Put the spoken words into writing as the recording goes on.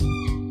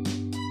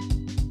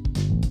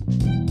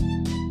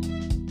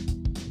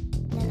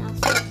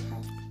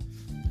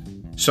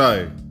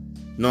So,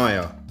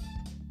 Naya,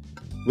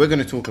 we're going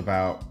to talk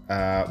about,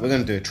 we're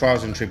going to do a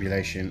trials and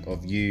tribulation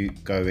of you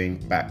going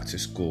back to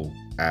school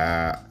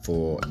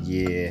for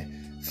year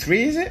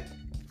 3, is it?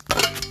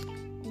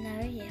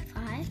 No, year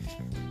 5.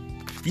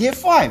 Year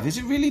 5? Is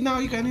it really now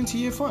you're going into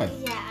year 5?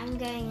 Yeah, I'm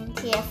going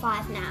into year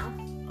 5 now.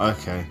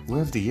 Okay, where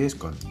have the years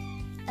gone?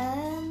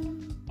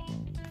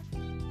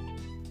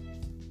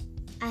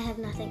 I have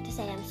nothing to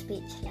say, I'm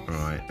speechless.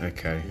 Right,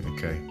 okay.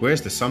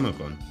 Where's the summer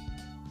gone?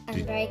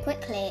 And very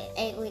quickly,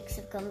 8 weeks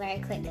have gone very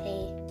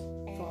quickly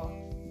for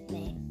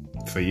me.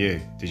 For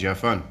you? Did you have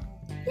fun?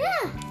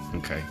 Yeah.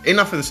 Okay,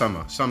 enough of the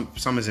summer.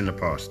 Summer's in the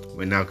past.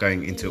 We're now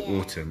going into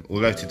autumn,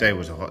 although today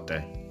was a hot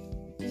day.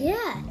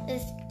 Yeah,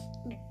 it's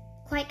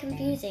quite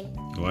confusing.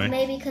 Why?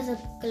 Maybe because of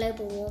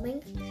global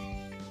warming.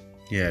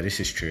 Yeah,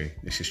 this is true.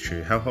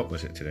 How hot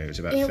was it today? It was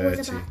about 30. It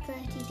was about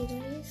 30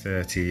 degrees.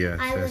 30, yeah.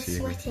 I 30 was degrees.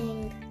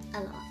 sweating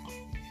a lot.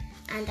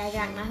 And I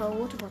drank my whole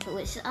water bottle,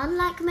 which is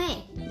unlike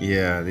me.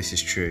 Yeah, this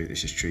is true.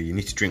 You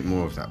need to drink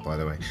more of that, by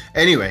the way.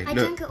 Anyway, I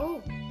look. drank it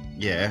all.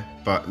 Yeah,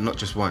 but not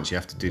just once. You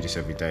have to do this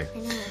every day. I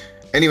know.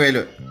 Anyway,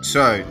 look.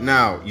 So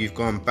now you've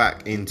gone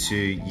back into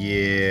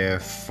year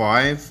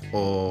 5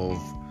 of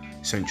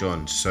St.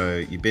 John's. So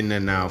you've been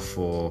there now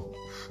for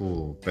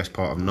best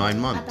part of 9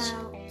 months.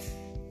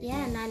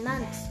 9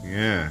 months.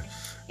 Yeah.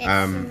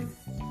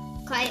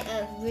 It's quite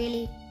a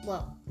really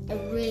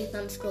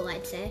fun school,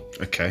 I'd say.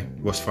 Okay.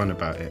 What's fun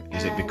about it?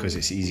 Is it because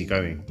it's easy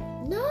going?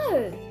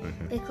 No,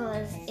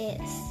 because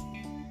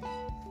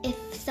if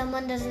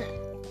someone doesn't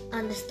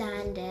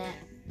understand it,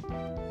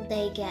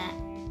 they get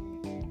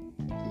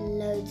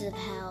loads of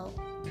help.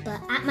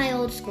 But at my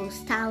old school,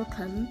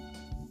 Stalcombe.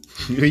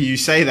 You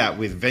say that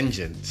with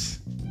vengeance.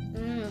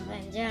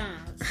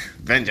 Vengeance.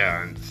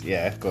 Vengeance.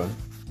 Yeah, go on.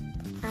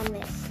 I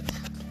miss.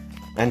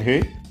 And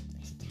who?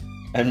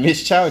 And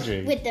Miss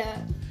Chowdhury. With the.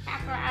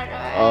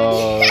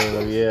 Oh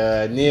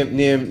yeah,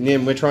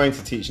 Niam. We're trying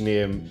to teach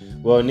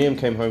Niam. Well, Niam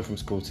came home from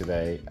school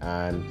today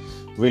and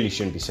really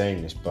shouldn't be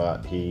saying this,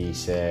 but he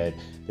said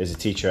there's a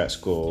teacher at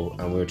school,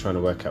 and we were trying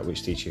to work out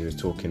which teacher he was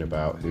talking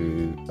about.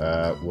 Who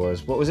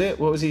was? What was it?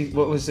 What was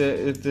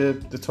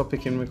the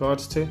topic in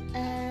regards to?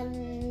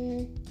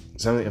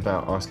 Something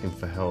about asking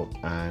for help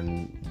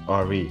and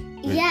RE.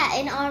 Yeah,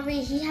 in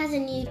RE he has a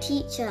new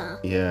teacher.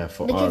 Yeah,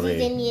 for because RE.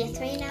 He's in year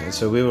 3 now. And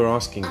so we were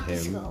asking After him.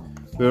 school.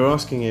 We were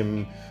asking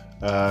him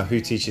who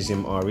teaches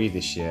him RE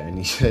this year, and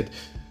he said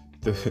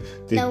the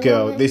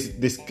girl, woman.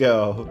 this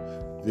girl,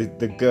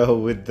 the girl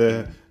with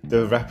the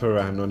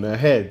wraparound on her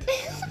head,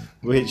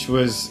 which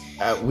was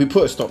we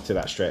put a stop to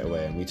that straight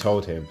away, and we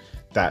told him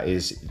that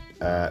is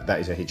a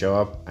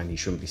hijab, and he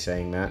shouldn't be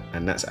saying that,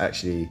 and that's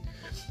actually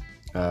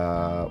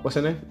what's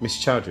her name, Miss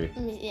Chowdhury.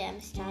 Yeah,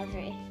 Miss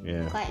Chowdhury.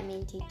 Yeah. Quite a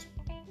mean teacher.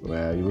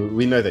 Well,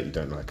 we know that you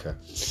don't like her.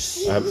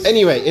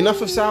 Anyway,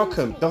 enough of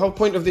Stalcombe. The whole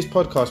point of this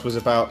podcast was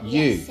about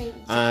you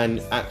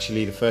and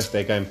actually the first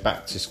day going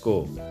back to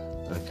school.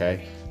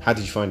 Okay, how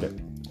did you find it?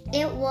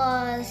 It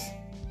was,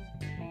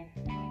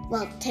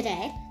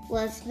 today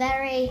was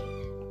very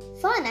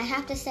fun, I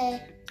have to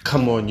say.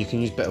 Come on, you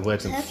can use better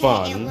words than Okay,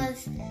 fun. it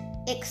was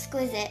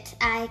exquisite.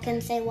 I can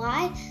say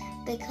why.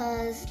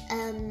 Because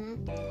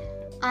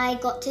I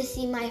got to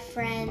see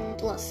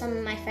some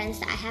of my friends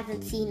that I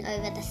haven't seen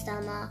over the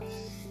summer.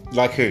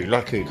 Like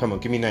who? Come on,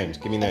 give me names.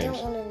 I don't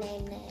want to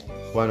name names.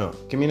 Why not?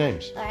 Give me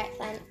names. Alright,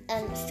 fine.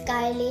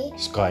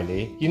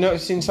 Skyly. You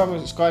noticed in summer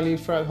Skyly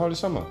throughout the whole of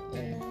summer?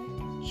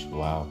 No.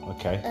 Wow,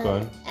 okay, go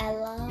on.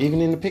 Ella. Even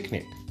in the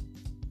picnic?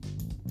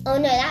 Oh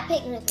no, that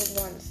picnic was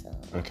once.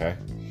 So. Okay.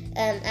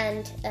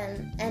 And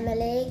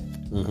Emily.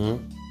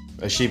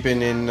 Has she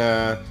been in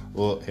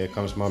here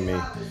comes Mummy.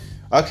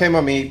 Okay,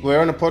 Mummy, we're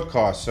on a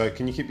podcast, so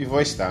can you keep your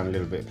voice down a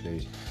little bit,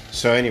 please?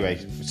 So anyway,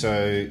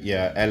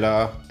 yeah,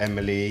 Ella,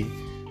 Emily.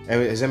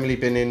 Has Emily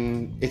been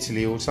in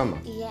Italy all summer?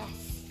 Yes.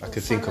 I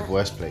could think of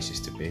worse places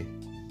to be.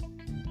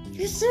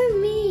 You're so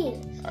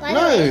mean.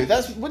 No,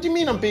 that's. What do you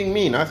mean I'm being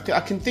mean? I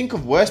can think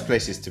of worse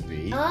places to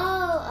be.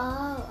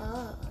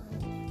 Oh.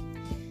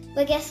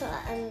 But guess what?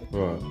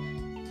 What?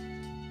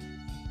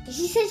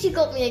 She said she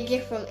got me a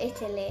gift from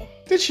Italy.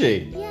 Did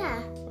she?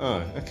 Yeah.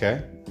 Oh,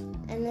 okay.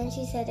 And then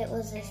she said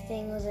this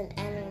thing was an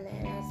M on it,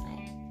 and I was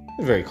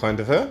like, Very kind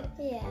of her.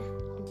 yeah.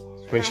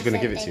 When's she going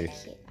to give it to you? I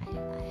have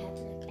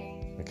no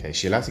clue. Okay,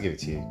 she's allowed to give it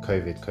to you.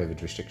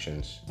 COVID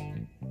restrictions.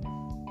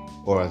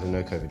 Or are there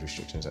no COVID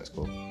restrictions at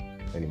school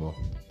anymore?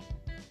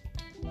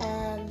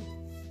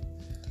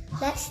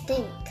 Let's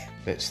think.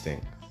 Let's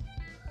think.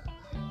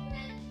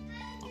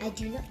 I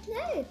do not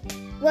know.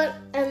 Well,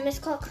 Miss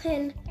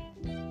Coughlin,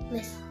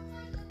 Miss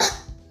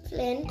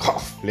Flynn.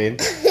 Coughlin.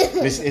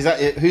 Is that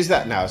it? Who's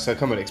that now? So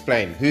come on,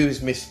 explain.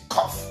 Who's Miss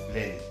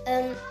Coughlin?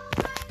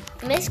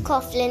 Miss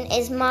Coughlin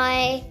is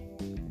my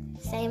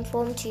same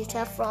form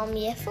tutor from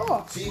year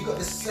 4. So you got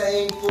the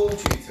same form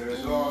tutor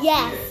as last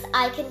Yes, year?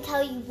 I can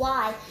tell you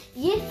why.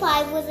 Year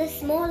 5 was a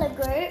smaller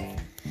group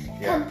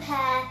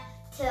compared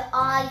to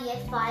our year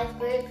 5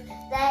 group.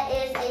 There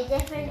is a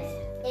difference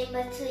in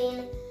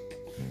between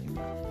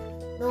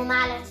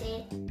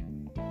normality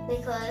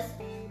because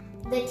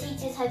the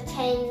teachers have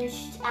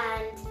changed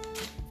and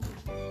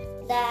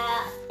there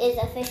is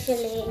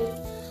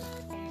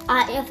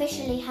I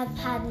officially have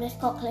had Miss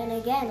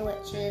Coughlin again,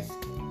 which is...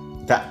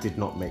 That did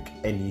not make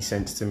any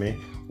sense to me.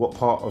 What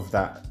part of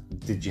that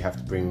did you have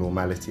to bring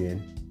normality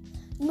in?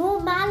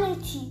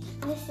 Normality?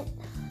 Listen.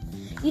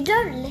 You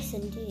don't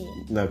listen, do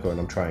you? No, go on,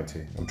 I'm trying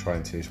to.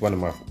 It's one of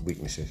my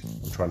weaknesses.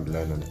 I'm trying to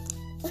learn on it.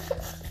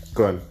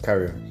 Go on,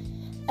 carry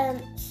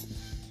on.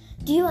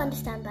 Do you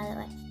understand, by the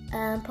way?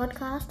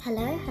 Podcast,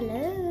 hello.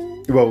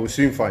 Well, we'll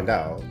soon find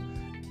out.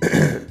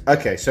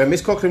 Okay, so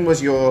Miss Coughlin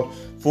was your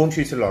form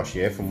tutor last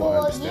year, from what I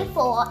understand. Year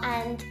 4,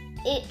 and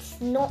it's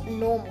not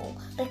normal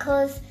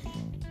because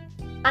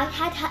I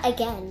had her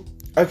again.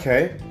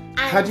 Okay.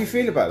 How do you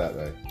feel about that,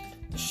 though?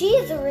 She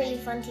is a really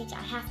fun teacher,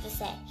 I have to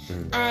say.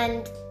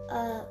 And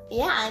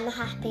I'm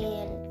happy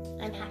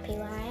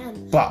where I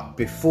am. But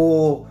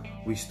before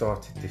we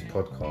started this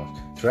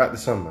podcast, throughout the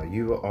summer,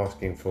 you were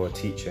asking for a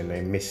teacher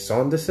named Miss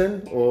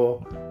Sanderson, or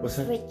what's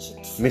her?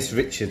 Richardson. Miss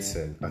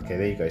Richardson. Okay,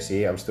 there you go.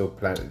 See, I'm still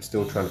trying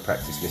to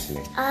practice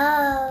listening.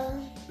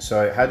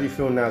 So, how do you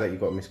feel now that you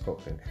got Miss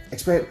Coughlin?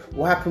 Explain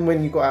what happened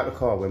when you got out of the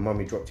car when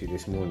Mummy dropped you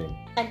this morning.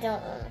 I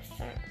don't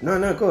understand.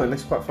 No, go on.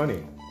 That's quite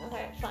funny.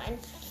 Okay, fine.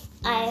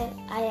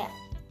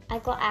 I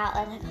got out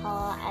of the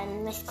car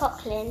and Miss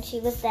Coughlin, she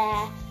was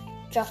there,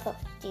 drop-off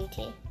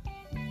duty.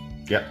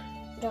 Yep.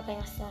 Dropping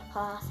us to the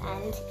class,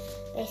 and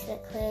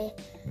basically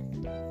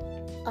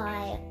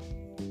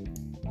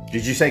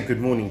Did you say good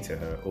morning to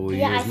her, or were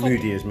you as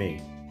moody as me?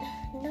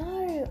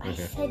 No, I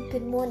said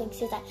good morning.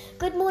 She was like,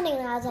 good morning,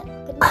 and I was like,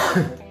 good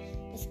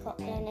morning, Miss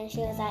Coughlin, and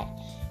she was like,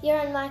 you're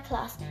in my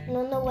class. And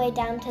on the way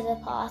down to the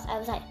path, I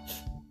was like...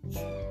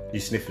 You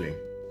sniffling?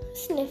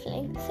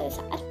 Sniffling, so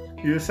sad.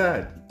 You were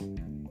sad?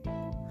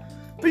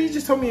 But you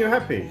just told me you were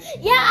happy.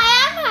 Yeah,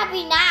 I am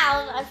happy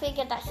now. I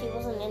figured that she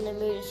wasn't in the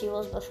mood as she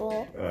was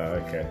before. Oh,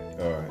 okay.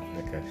 All right.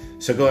 Okay.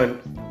 So go on.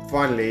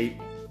 Finally,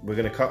 we're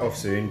going to cut off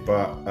soon,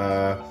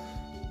 but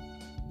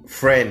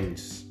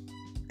friends,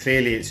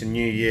 clearly it's a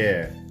new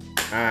year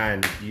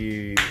and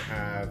you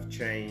have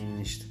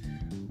changed,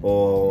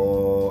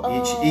 or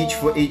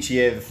each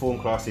year the form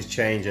classes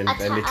change and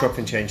they chop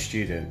and change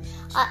students.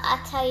 I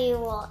tell you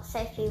what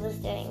Sophie was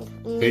doing.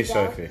 Who's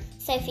Sophie?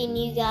 Sophie,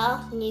 new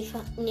girl, knew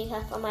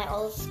her from my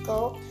old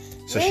school.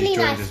 So really she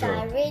joined nice as girl,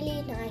 well.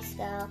 really nice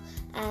girl,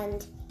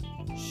 and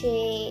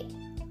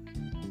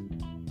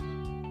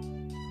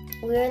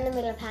we were in the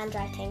middle of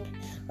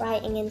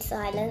writing in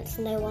silence.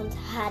 No one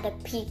had a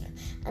peep,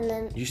 and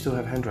then You still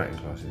have handwriting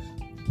classes?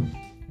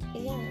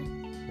 yeah.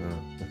 Oh,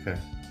 okay.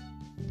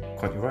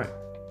 Can't you write?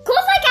 Of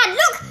course I can.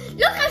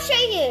 Look, I'll show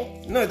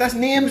you. No, that's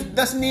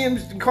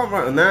Niam's. You can't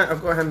write on that.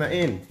 I've got to hand that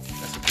in.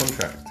 That's a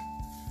contract.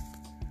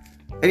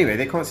 Anyway,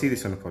 they can't see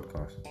this on the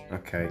podcast.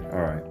 Okay,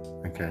 all right,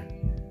 okay.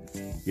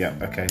 Yeah,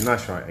 okay,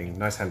 nice writing,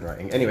 nice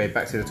handwriting. Anyway,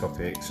 back to the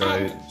topic.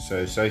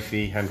 So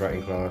Sophie,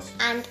 handwriting class.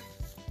 And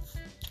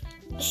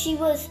she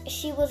was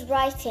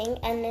writing,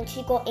 and then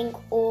she got ink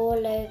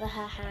all over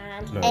her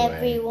hand. No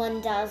Everyone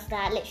way. does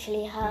that.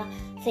 Literally, her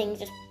thing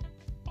just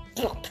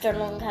plopped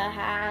along her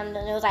hand,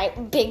 and there was like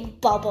a big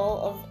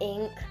bubble of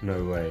ink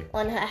No way.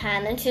 on her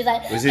hand, and she was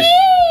like, Was this-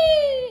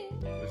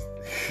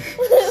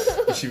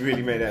 She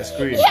really made that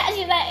scream. Yeah,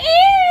 she was like,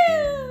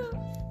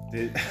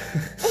 Did-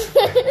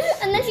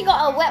 and then she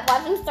got her wet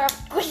wipe and started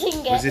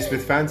squishing it. Was this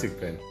with fountain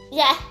pen?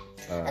 Yeah.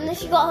 Oh, And then okay.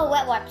 she got her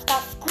wet wipe and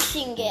started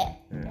squishing it.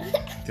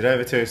 Yeah. Did I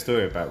ever tell you a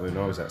story about when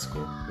I was at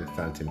school with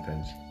fountain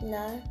pens?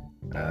 No.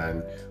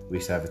 And we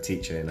used to have a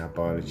teacher in our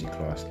biology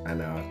class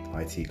and our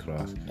IT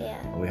class.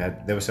 Yeah.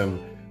 And there were some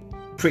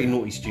pretty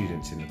naughty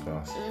students in the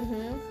class.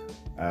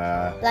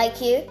 Like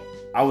you?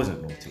 I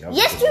wasn't naughty.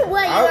 Yes, you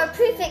were. You were a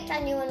prefect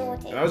and you were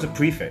naughty. I was a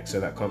prefect, so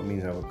that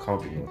means I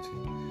can't be naughty.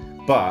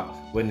 But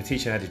when the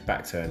teacher had his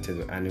back turned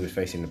and he was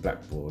facing the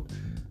blackboard,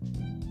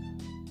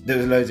 there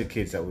was loads of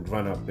kids that would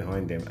run up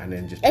behind him and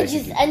then just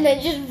basically... And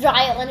then just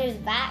write on his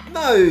back.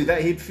 No,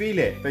 that he'd feel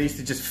it. They used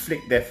to just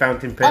flick their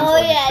fountain pens Oh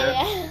on his shirt.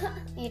 yeah.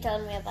 You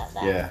told me about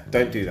that. Yeah,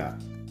 don't do that.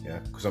 Yeah,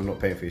 because I'm not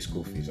paying for your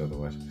school fees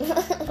otherwise.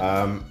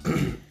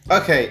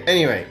 Okay,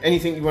 anyway,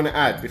 anything you want to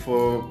add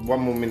before 1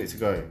 more minute to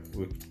go?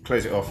 We'll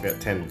close it off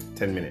at 10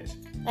 minutes.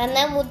 And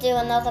then we'll do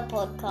another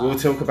podcast. We'll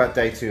talk about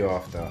day 2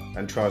 after,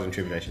 and trials and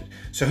tribulations.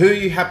 So who are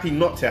you happy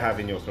not to have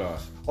in your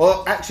class?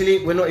 Or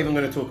actually, we're not even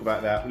going to talk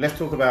about that. Let's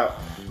talk about,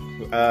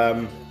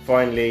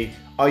 finally,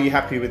 are you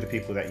happy with the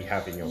people that you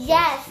have in your class?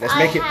 Yes. Let's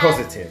make it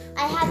positive.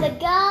 I have a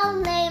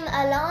girl named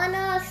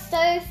Alana,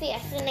 Sophie. I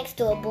sit next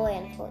to a boy,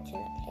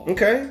 unfortunately.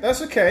 Okay,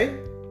 that's okay.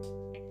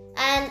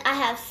 And I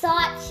have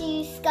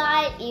Sachi,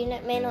 Sky. You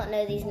may not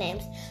know these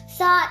names.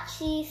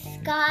 Sachi,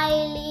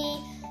 Skyly,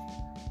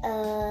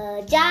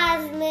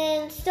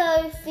 Jasmine,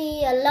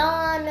 Sophie,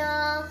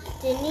 Alana,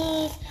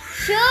 Denise.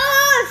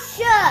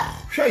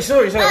 Shush!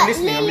 Sorry, I'm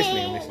listening.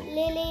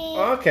 Lily.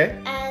 Oh,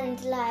 okay. And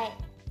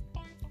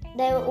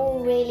they were all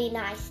really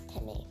nice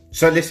to me.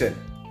 So listen,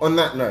 on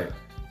that note,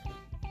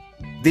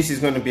 this is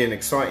going to be an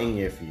exciting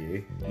year for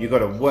you. You got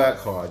to work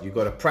hard. You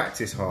got to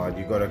practice hard.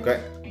 You got to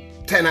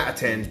 10 out of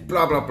 10,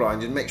 blah, blah, blah,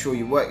 and just make sure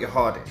you work your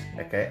hardest,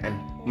 okay? And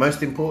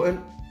most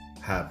important,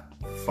 have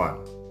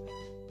fun.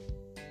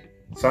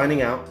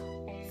 Signing out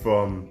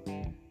from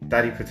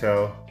Daddy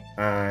Patel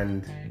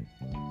and...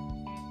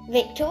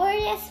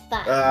 Victoria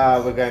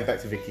Sponge. We're going back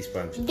to Vicky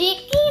Sponge.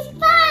 Vicky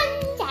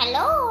Sponge,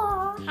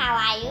 hello, how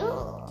are you?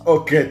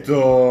 Okay,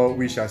 so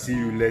we shall see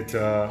you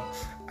later.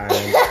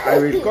 And I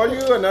will call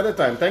you another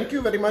time. Thank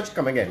you very much.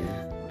 Come again.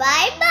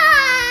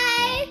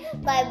 Bye-bye.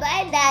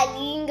 Bye-bye,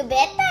 darling.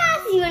 Beta.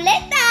 See you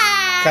later.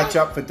 Catch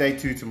up for day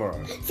 2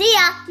 tomorrow. See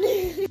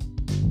ya.